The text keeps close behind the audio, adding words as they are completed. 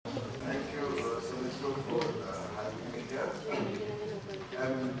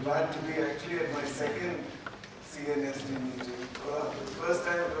glad to be actually at my second CNSD meeting. The first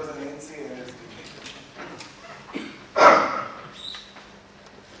time it was an NCNSD meeting.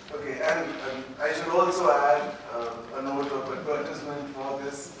 Okay, and I should also add a note of advertisement for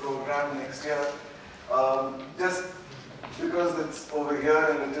this program next year. Just because it's over here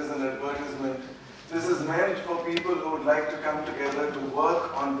and it is an advertisement, this is meant for people who would like to come together to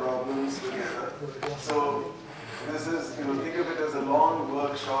work on problems together. So this is, think of it as a long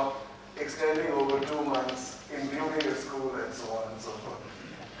workshop extending over 2 months, including a school and so on and so forth.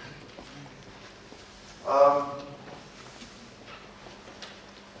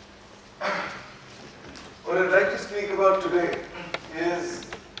 What I'd like to speak about today is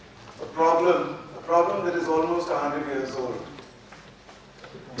a problem that is almost 100 years old.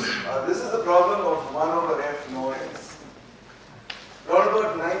 This is the problem of 1 over F noise. Around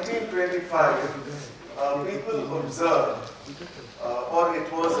about 1925, people observed, or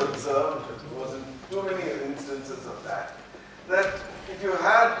it was observed, there wasn't too many instances of that if you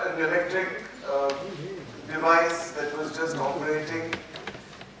had an electric device that was just operating,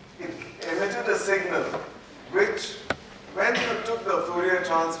 it emitted a signal which, when you took the Fourier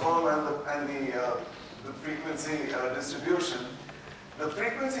transform and the frequency distribution, the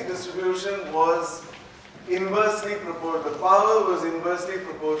frequency distribution was inversely proportional. The power was inversely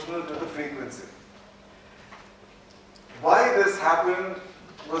proportional to the frequency. Why this happened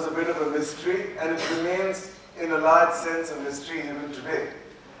was a bit of a mystery, and it remains in a large sense a mystery even today.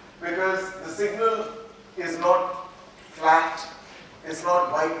 Because the signal is not flat, it's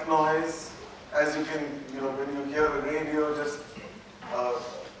not white noise, as you can, when you hear a radio just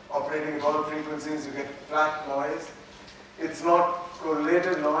operating at all frequencies, you get flat noise. It's not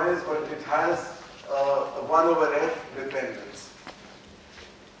correlated noise, but it has a 1 over F dependence.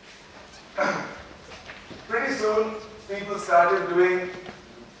 Pretty soon, people started doing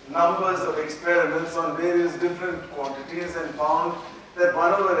numbers of experiments on various different quantities and found that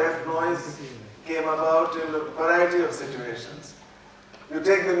 1 over F noise came about in a variety of situations. You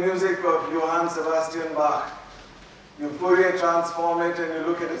take the music of Johann Sebastian Bach, you Fourier transform it and you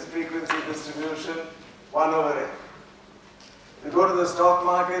look at its frequency distribution, 1 over F. You go to the stock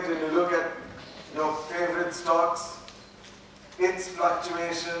market and you look at your favorite stocks, its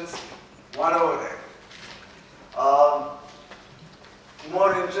fluctuations, 1 over F.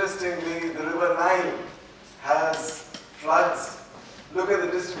 More interestingly, the River Nile has floods. Look at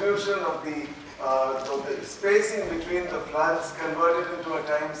the distribution of the spacing between the floods converted into a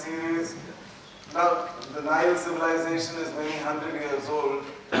time series. Now, the Nile civilization is many hundred years old,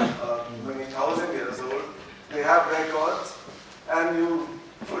 many thousand years old. They have records, and you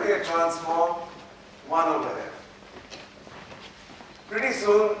Fourier transform 1 over F. Pretty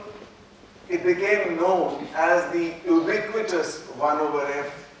soon, it became known as the ubiquitous 1 over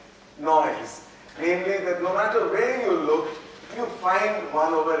F noise. Namely, that no matter where you look, you find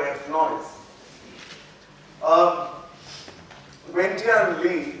 1 over F noise. Wentian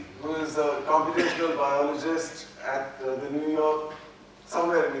Li, who is a computational biologist at the New York,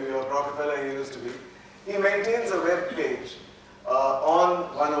 somewhere in New York, Rockefeller he used to be, he maintains a web page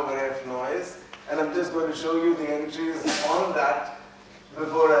on 1 over F noise, and I'm just going to show you the entries on that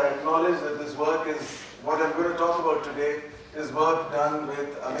before I acknowledge that this work is, what I'm going to talk about today, is work done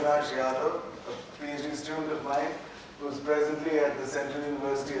with Avinash Yadav, a PhD student of mine, who is presently at the Central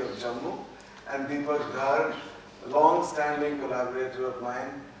University of Jammu, and Deepak Garg, a long-standing collaborator of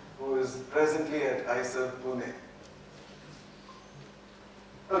mine, who is presently at IISER Pune.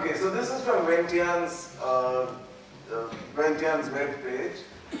 Okay, so this is from Wentian's web page,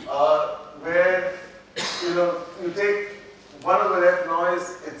 where you take 1 over F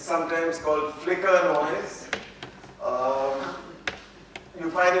noise. It's sometimes called flicker noise. You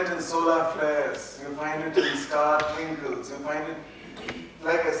find it in solar flares. You find it in star twinkles. You find it,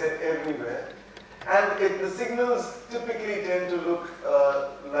 like I said, everywhere. And the signals typically tend to look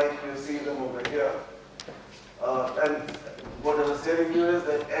like you see them over here. And what I was telling you is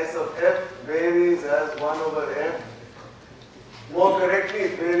that S of F varies as 1 over F. More correctly,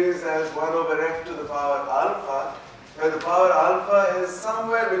 it varies as 1 over F to the power alpha, where the power alpha is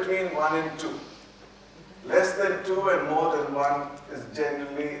somewhere between 1 and 2. Less than 2 and more than 1 is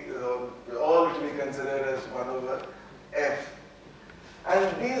generally all to be considered as 1 over F.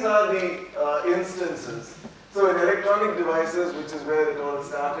 And these are the instances. So in electronic devices, which is where it all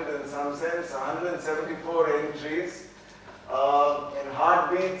started in some sense, 174 entries. In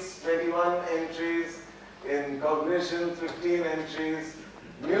heartbeats, 21 entries. In cognition, 15 entries.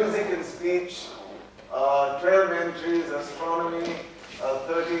 Music and speech, 12 entries. Astronomy,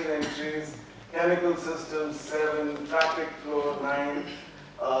 13 entries. Chemical systems, 7. Traffic flow, 9.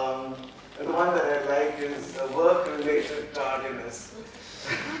 The one that I like is work-related tardiness.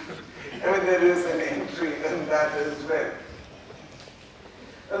 I mean, there is an entry in that as well.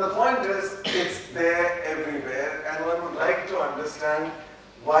 And the point is, it's there everywhere, and one would like to understand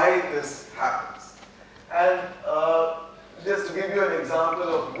why this happens. And just to give you an example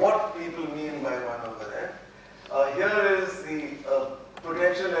of what people mean by 1 over f, here is the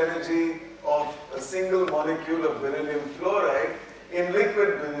potential energy of a single molecule of beryllium fluoride in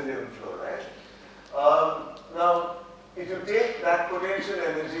liquid beryllium fluoride. Now, if you take that potential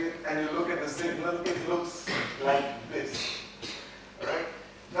energy and you look at the signal, it looks like this. Right?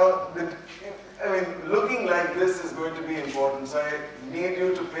 Now, looking like this is going to be important, so I need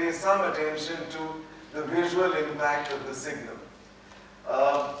you to pay some attention to the visual impact of the signal.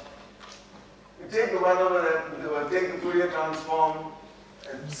 You take the 1 over f, take the Fourier transform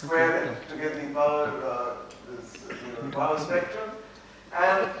and square it to get the power, power spectrum,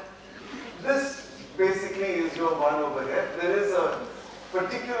 and this basically is your 1 over f. There is a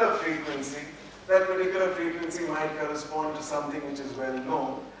particular frequency. That particular frequency might correspond to something which is well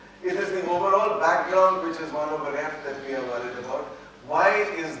known. It is the overall background which is 1 over f that we are worried about. Why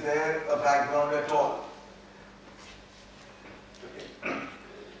is there a background at all? Okay.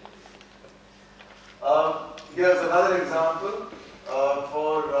 Here's another example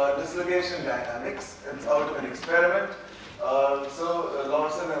for dislocation dynamics. It's out of an experiment.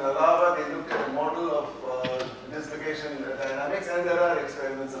 Lawson and Alava, they looked at a model of dislocation dynamics, and there are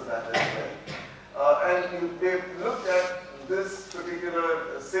experiments of that as well. And they looked at this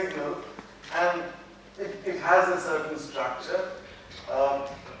particular signal, and it has a certain structure.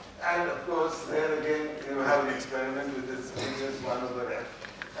 And of course, there again, you have an experiment with this, which is 1 over f.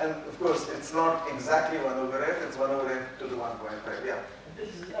 And of course, it's not exactly 1 over f, it's 1 over f to the 1.5. Yeah. This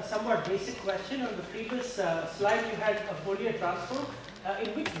is a somewhat basic question. On the previous slide, you had a Fourier transform. In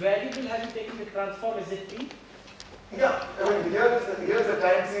which variable have you taken the transform? Is it t? Yeah, I mean, here's the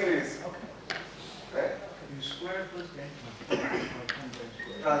time series. Okay. Right? You square plus then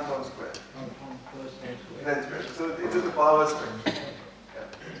Transform square. transform plus then square. Then square. So it is the power square. Yeah.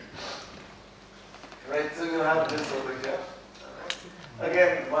 Right, so you have this over here.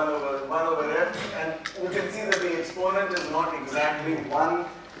 Again, 1 over f, and you can see that the exponent is not exactly 1.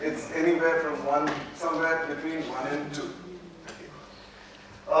 It's anywhere from 1, somewhere between 1 and 2. Okay.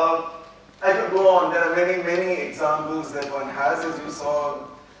 I could go on. There are many, many examples that one has, as you saw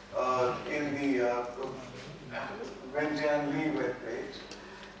in the Wenjian Li webpage.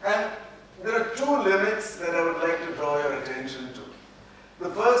 And there are 2 limits that I would like to draw your attention to. The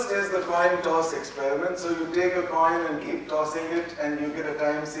first is the coin toss experiment. So you take a coin and keep tossing it, and you get a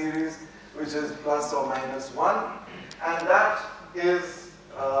time series which is plus or minus 1, and that is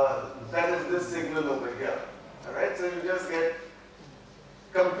this signal over here. All right. So you just get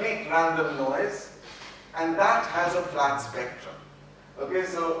complete random noise, and that has a flat spectrum. Okay.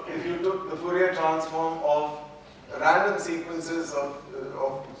 So if you took the Fourier transform of random sequences of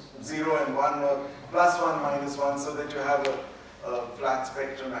 0 and 1, or plus 1 minus 1, so that you have a flat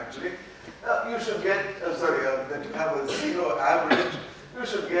spectrum actually, you should get, that you have a 0 average, you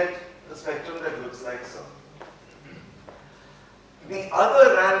should get a spectrum that looks like so. The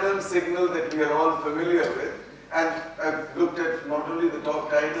other random signal that we are all familiar with, and I've looked at not only the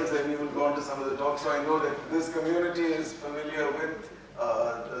talk titles, and we will go on to some of the talks, so I know that this community is familiar with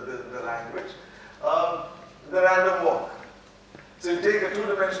the language. The random walk. So you take a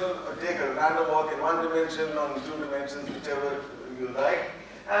 2-dimensional, or take a random walk in 1 dimension, on 2 dimensions, whichever you like,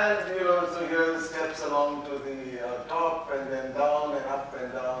 and so here steps along to the top, and then down and up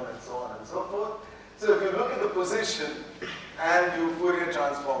and down, and so on and so forth. So if you look at the position and you Fourier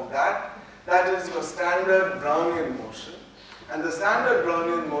transform that, that is your standard Brownian motion, and the standard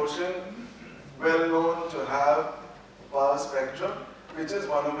Brownian motion, well known to have power spectrum, which is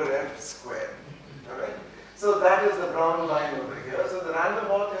 1 over f squared. All right. So that is the brown line over here. So the random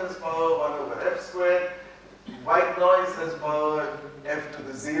walk has power 1 over f squared. White noise has power f to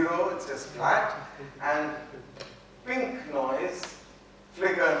the 0. It's just flat. And pink noise,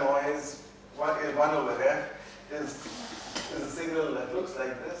 flicker noise, 1 over f is a signal that looks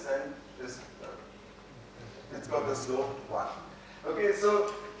like this, and it's got the slope 1. Okay,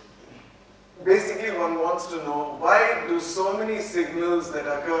 so basically one wants to know, why do so many signals that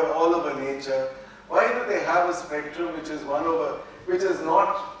occur all over nature, why do they have a spectrum which is which is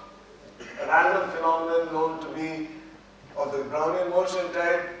not a random phenomenon known to be of the Brownian motion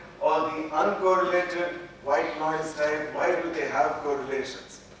type or the uncorrelated white noise type? Why do they have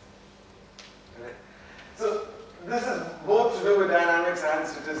correlations? Right. So this is both to do with dynamics and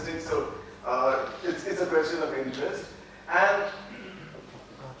statistics, so it's a question of interest. And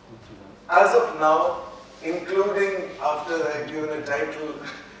as of now, including after I've given a title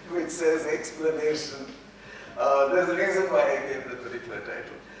which says explanation, there's a reason why I gave that particular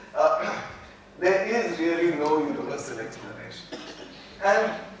title. There is really no universal explanation.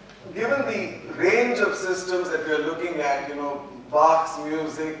 And given the range of systems that we're looking at, Bach's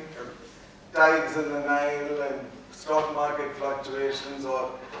music, tides in the Nile, and stock market fluctuations,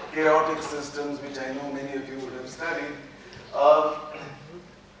 or chaotic systems, which I know many of you would have studied,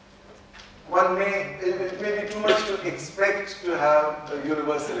 it may be too much to expect to have a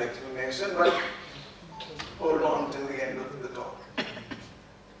universal explanation, but hold on till the end of the talk.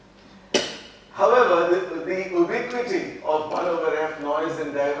 However, the ubiquity of 1 over f noise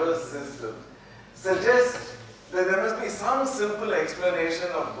in diverse systems suggests that there must be some simple explanation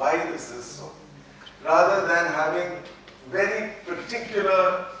of why this is so, rather than having very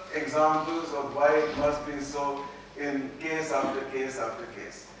particular examples of why it must be so in case after case after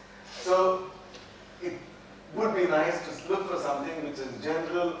case. So it would be nice to look for something which is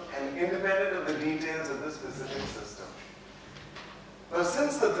general and independent of the details of the specific system. Now,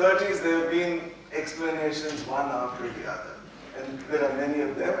 since the 30s, there have been explanations one after the other. And there are many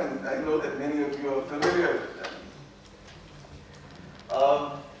of them, and I know that many of you are familiar with them.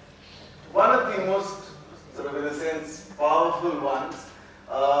 One of the most, sort of in a sense, powerful ones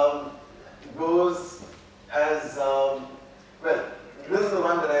goes as, well, this is the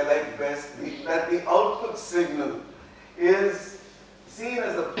one that I like best, that the output signal is seen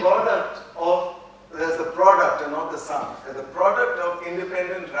as the product of, and not the sum, as the product of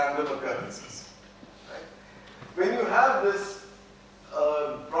independent random occurrences. Right? When you have this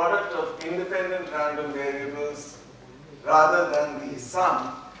product of independent random variables rather than the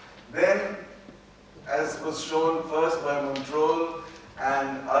sum, then, as was shown first by Montrol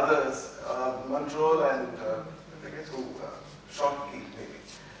and others, Montrol and I forget who, Schottky maybe,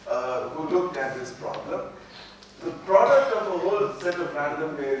 who looked at this problem, the product of a whole set of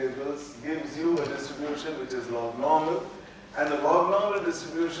random variables gives you a distribution which is log normal, and a log normal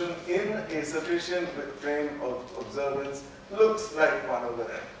distribution in a sufficient frame of observance looks like 1 over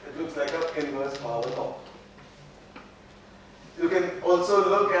f. It looks like an inverse power law. You can also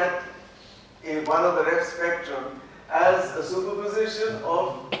look at a 1 over f spectrum as a superposition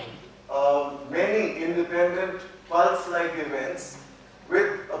of many independent pulse-like events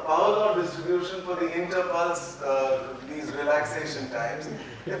with a power law distribution for the interpulse, these relaxation times.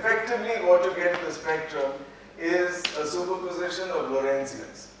 Effectively, what you get in the spectrum is a superposition of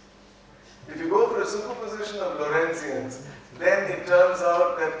Lorentzians. If you go for a superposition of Lorentzians, then it turns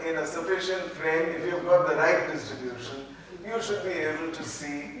out that in a sufficient frame, if you've got the right distribution, you should be able to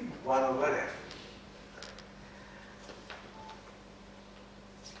see 1 over f.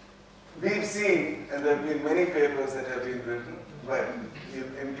 We've seen, and there have been many papers that have been written,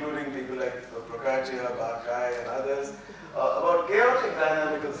 including people like Procaccia, Bakai, and others, about chaotic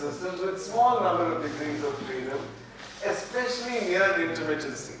dynamical systems with small number of degrees of freedom, especially near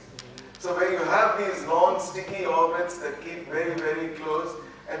intermittency. So when you have these long sticky orbits that keep very, very close,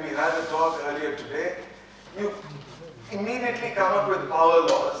 and we had a talk earlier today, you immediately come up with power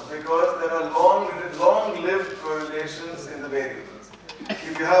laws because there are long-lived correlations in the variables.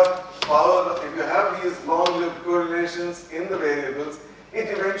 If you have these long-lived correlations in the variables, it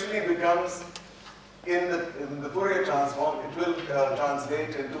eventually becomes, in the Fourier transform, it will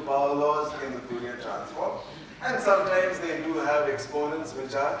translate into power laws in the Fourier transform. And sometimes they do have exponents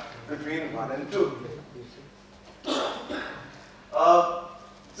which are between 1 and 2.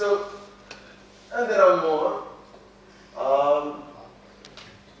 And there are more.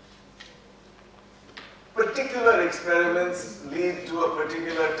 Particular experiments lead to a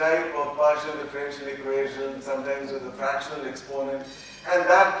particular type of partial differential equation, sometimes with a fractional exponent, and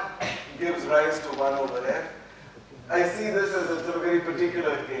that gives rise to 1 over f. I see this as a very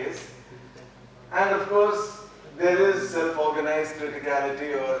particular case. And of course, there is self-organized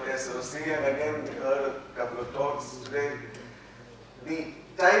criticality, or SOC, and again, we heard a couple of talks today. The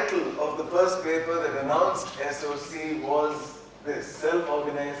title of the first paper that announced SOC was this,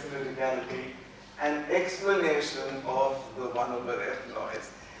 Self-Organized Criticality, an explanation of the 1 over f noise.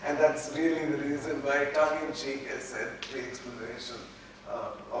 And that's really the reason why tongue-in-cheek has said the explanation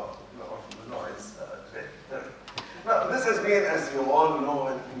of the noise today. Now, this has been, as you all know,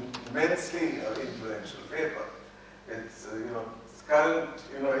 an immensely influential paper. It's, it's current,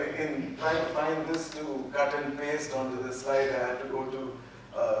 in trying to find this to cut and paste onto the slide, I had to go to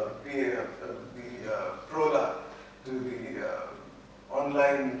the Prola, to the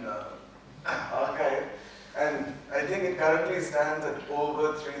online archive, and I think it currently stands at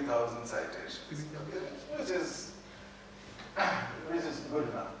over 3,000 citations, which is good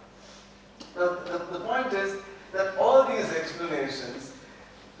enough. Now, the point is that all these explanations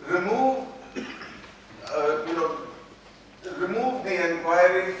remove, remove the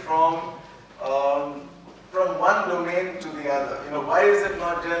inquiry from one domain to the other. Why is it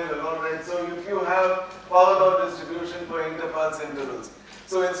not general? All right. So if you have power law distribution for interpulse intervals,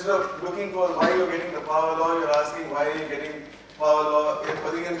 so instead of looking for why you're getting the power law, you're asking why are you getting power law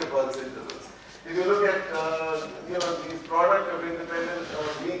for the interpulse intervals. If you look at these product of independent or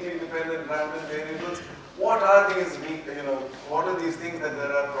weakly dependent random variables, what are these what are these things that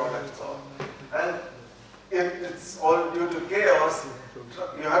there are products of? And if it's all due to chaos,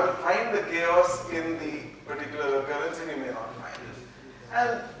 you have to find the chaos in the particular occurrence, and you may not find it.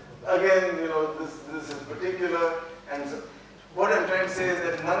 And again, this is particular, and so what I'm trying to say is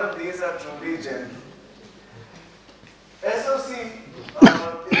that none of these are truly general. SOC,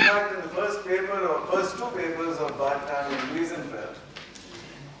 in fact, in the first paper or first two papers of Bartan and Wiesenfeld,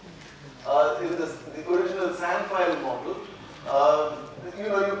 in the original sand file model, you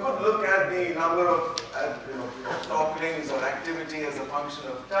could look at the number of topplings or activity as a function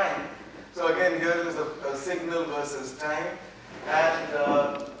of time. So again, here is a signal versus time, and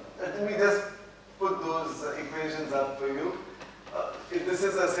let me just put those equations up for you. This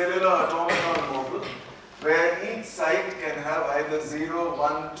is a cellular automaton model where each site can have either 0,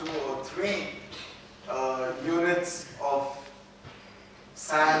 1, 2, or 3 units of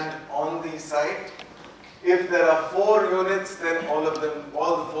sand on the site. If there are 4 units, then all the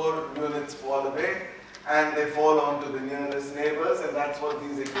 4 units fall away and they fall onto the nearest neighbors, and that's what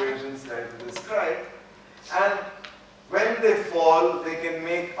these equations try to describe. And when they fall, they can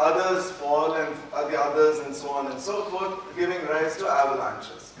make others fall and the others and so on and so forth, giving rise to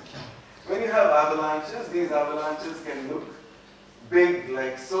avalanches. When you have avalanches, these avalanches can look big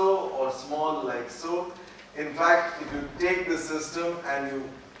like so or small like so. In fact, if you take the system and you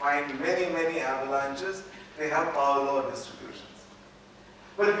find many, many avalanches, they have power law distributions.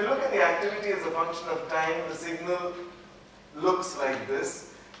 But if you look at the activity as a function of time, the signal looks like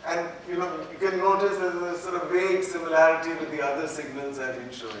this. And you can notice there's a sort of vague similarity with the other signals I've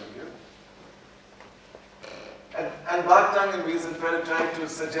been showing you. And Bartang and Wiesenfeld tried to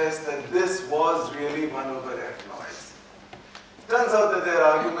suggest that this was really 1 over F noise. Turns out that their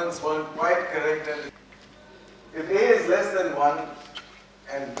arguments weren't quite correct, and if A is less than 1,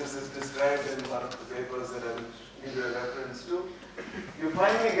 and this is described in one of the papers that I will give you a reference to, you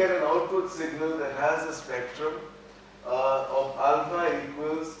finally get an output signal that has a spectrum of alpha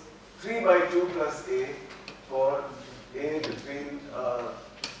equals 3 by 2 plus A for A between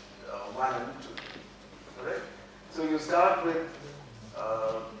 1 and 2. Correct? So you start with,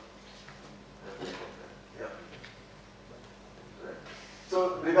 So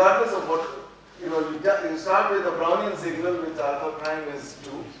regardless of what, you start with a Brownian signal which alpha prime is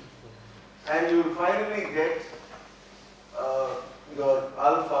 2, and you will finally get your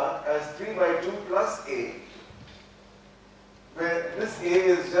alpha as 3 by 2 plus A, where this A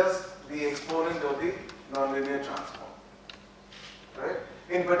is just the exponent of the nonlinear transform. Right?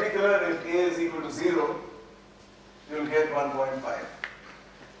 In particular, if A is equal to 0, you will get 1.5.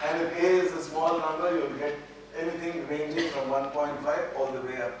 And if A is a small number, you will get anything ranging from 1.5 all the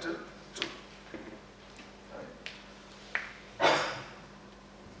way up to 2. Right?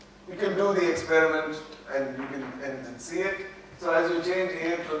 You can do the experiment and you can see it. So as you change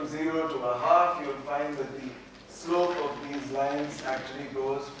A from 0 to a half, you will find that the slope of these lines actually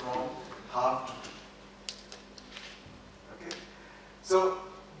goes from half to 2. Okay? So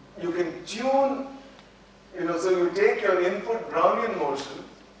you can tune, so you take your input Brownian motion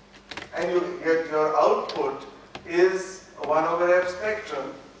and you get your output is a 1 over F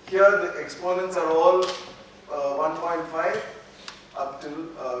spectrum. Here the exponents are all 1.5 up till 2.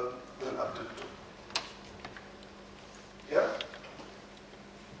 Yeah?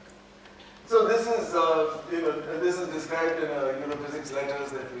 So this is, this is described in Europhysics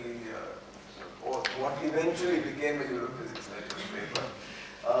letters that we, or what eventually became a Europhysics letters paper.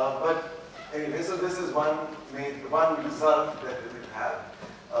 But anyway, so this is one result that it had.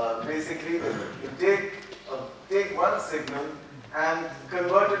 Basically, you take one signal and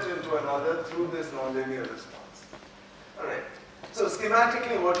convert it into another through this nonlinear response. All right. So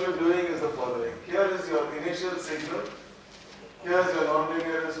schematically, what you're doing is the following. Here is your initial signal. Here is your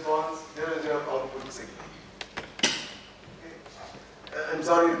nonlinear response. Here is your output signal. Okay. I'm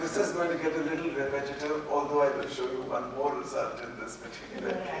sorry, this is going to get a little repetitive, although I will show you one more result in this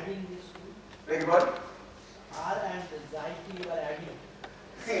particular case. Adding these two. Like what? R and Zeit you are adding.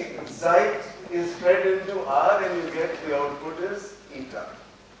 See, Zeit is fed into R and you get the output is eta.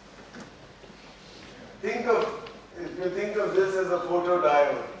 If you think of this as a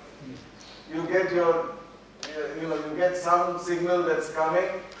photodiode, you get your, you get some signal that's coming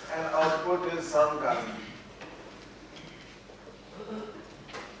and output is some current.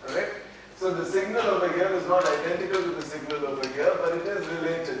 Correct? So the signal over here is not identical to the signal over here, but it is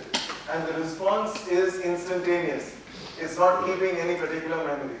related. And the response is instantaneous. It's not keeping any particular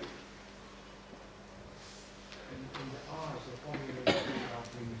memory.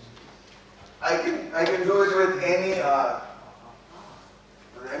 I can do it with any R.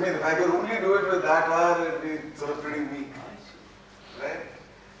 I mean, if I could only do it with that R, it would be sort of pretty weak. Right?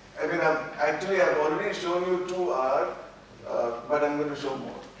 I mean, I've already shown you 2R, but I'm going to show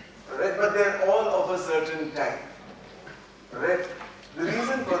more. Right? But they're all of a certain type. Right? The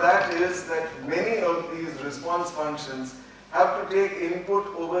reason for that is that many of these response functions have to take input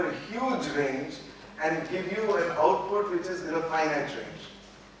over a huge range and give you an output which is in a finite range.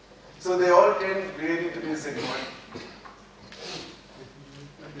 So they all tend really to be sigmoid.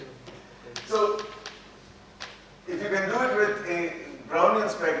 So if you can do it with a Brownian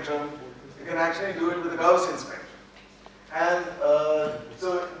spectrum, you can actually do it with a Gaussian spectrum. And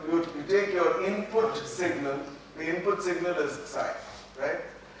so you take your input signal, the input signal is psi, right?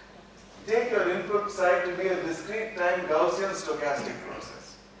 Take your input psi to be a discrete time Gaussian stochastic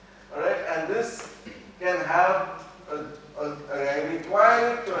process. Alright, and this can have, I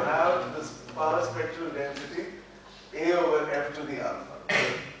require it to have this power spectral density A over F to the alpha.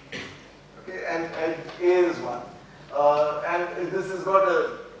 Okay, and A is 1. And this has got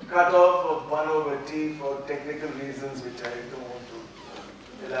a cutoff of 1 over T for technical reasons which I don't want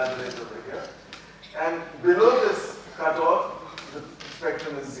to elaborate over here. And below this cutoff, the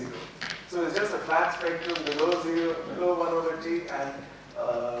spectrum is 0. So it's just a flat spectrum below 0, below 1 over T and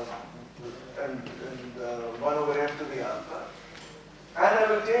 1 over F to the alpha. And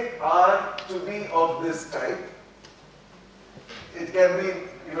I will take R to be of this type. It can be,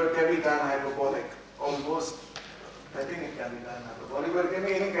 it can be tan hyperbolic, almost. I think it can be tan hyperbolic, but it can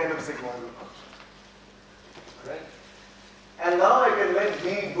be any kind of sigmoidal function. Right? And now I can let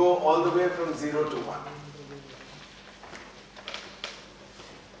B go all the way from 0 to 1.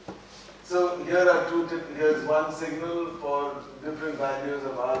 So here are here's one signal for different values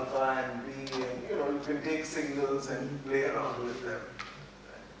of alpha and B, and you can take signals and play around with them.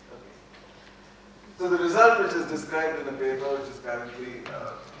 So the result which is described in the paper, which is currently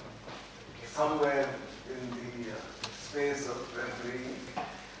somewhere in the space of refereeing,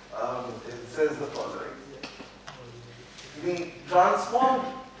 it says the following. The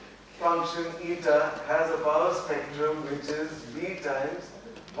transformed function eta has a power spectrum which is B times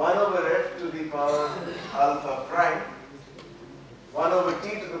 1 over F to the power alpha prime, 1 over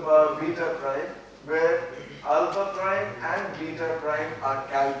T to the power beta prime, where alpha prime and beta prime are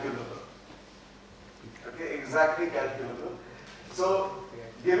calculable. Okay, exactly calculable. So,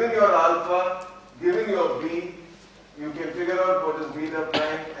 given your alpha, given your B, you can figure out what is beta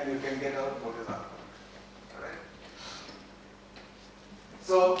prime and you can get out what is alpha. Alright?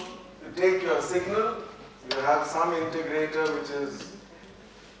 So, you take your signal, you have some integrator which is,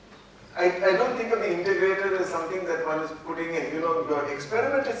 I don't think of the integrator as something that one is putting in. Your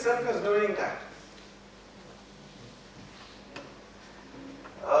experiment itself is doing that.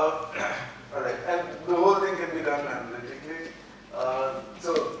 Alright, and the whole thing can be done analytically.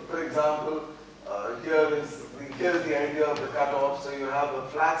 So, for example, here is the idea of the cutoff. So you have a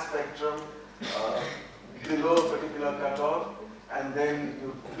flat spectrum below a particular cutoff, and then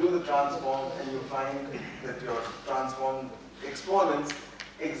you do the transform and you find that your transformed exponents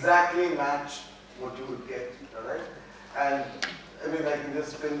exactly match what you would get, alright? And I mean, I can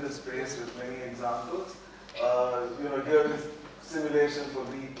just fill this space with many examples. Here is simulation for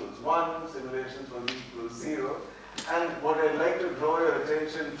V equals 1, simulation for V equals 0. And what I'd like to draw your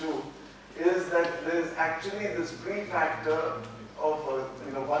attention to is that there is actually this prefactor of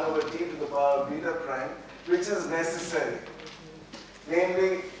 1 over T to the power beta prime, which is necessary.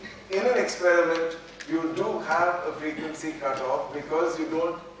 Namely, in an experiment, you do have a frequency cutoff because you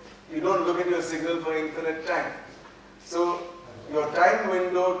don't look at your signal for infinite time. So your time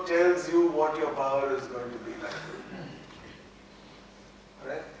window tells you what your power is going to be like.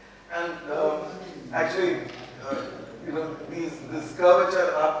 Right? And actually, this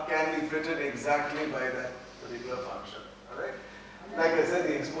curvature up can be fitted exactly by that particular function. Alright? Like I said,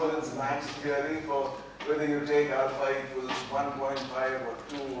 the exponents match theory for whether you take alpha equals 1.5 or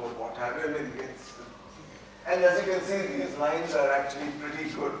 2 or what have you. And as you can see, these lines are actually pretty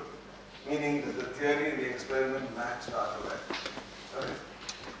good, meaning that the theory and the experiment match out of it. Alright?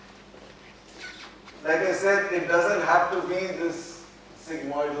 Like I said, it doesn't have to be this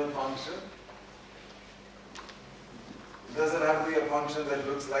sigmoidal function. It doesn't have to be a function that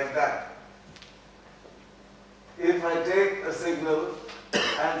looks like that. if I take a signal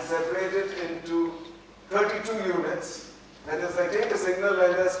and separate it into 32 units, that is, I take a signal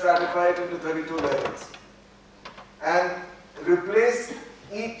and just stratify it into 32 levels, and replace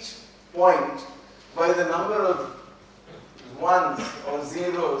each point by the number of ones or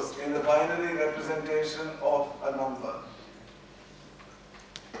zeros in the binary representation of a number.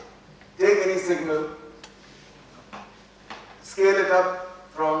 Take any signal, scale it up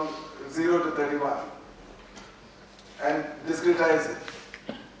from 0 to 31, and discretize it.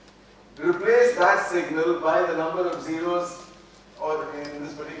 Replace that signal by the number of zeros, or in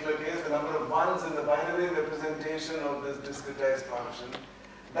this particular case, the number of ones in the binary representation of this discretized function.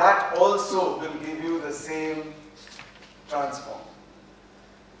 That also will give you the same transform.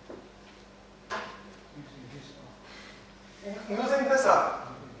 Using this R.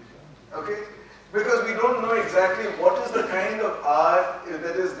 Okay? Because we don't know exactly what is the kind of R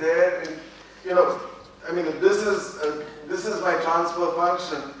that is there in, I mean, if this is my transfer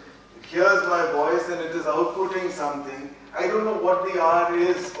function, here's my voice and it is outputting something, I don't know what the R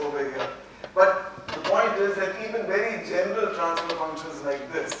is over here. But the point is that even very general transfer functions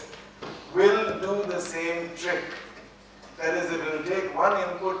like this will do the same trick. That is, it will take one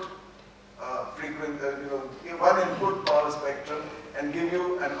input one input power spectrum and give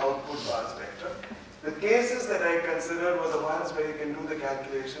you an output power spectrum. The cases that I considered were the ones where you can do the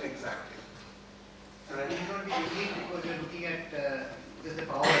calculation exactly. So that is going to be unique because you're looking at just the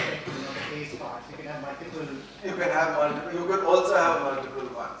power spectrum, the phase parts. You can have multiple. You can have multiple. You could also have multiple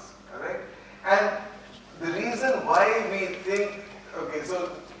ones. Correct? And the reason why we think, okay,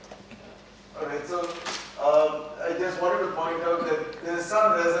 so I just wanted to point out that there is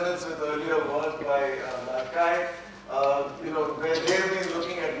some resonance with earlier work by Lakai, where they've been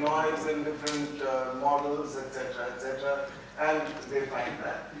looking at noise in different models, etc., and they find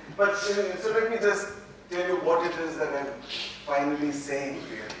that. But so let me just tell you what it is that I'm finally saying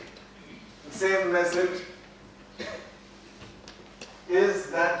really. The same message is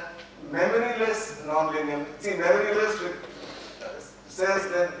that memoryless nonlinear. See, memoryless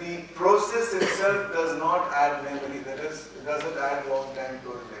says that the process itself does not add memory, that is, it doesn't add long-time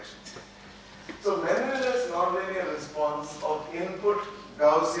correlations. So memoryless nonlinear response of input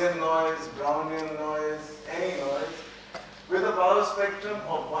Gaussian noise, Brownian noise, any noise, with a power spectrum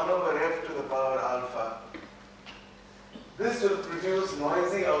of 1 over f to the power alpha. This will produce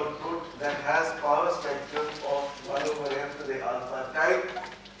noisy output that has power spectrum of 1 over f to the alpha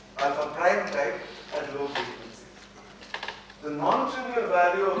prime type at low frequencies. The non-trivial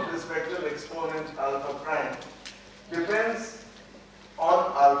value of the spectral exponent alpha prime depends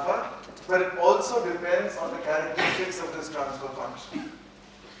on alpha, but it also depends on the characteristics of this transfer function.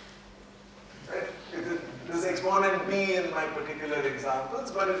 Right? This exponent b in my particular examples,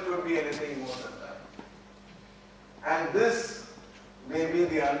 but it could be anything more than that. And this may be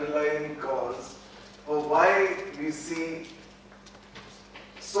the underlying cause for why we see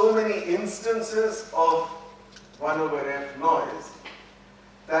so many instances of 1 over f noise,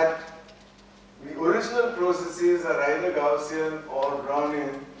 that the original processes are either Gaussian or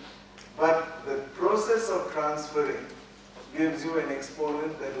Brownian, but the process of transferring gives you an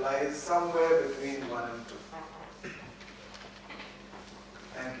exponent that lies somewhere between 1 and 2.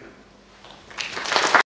 Thank you.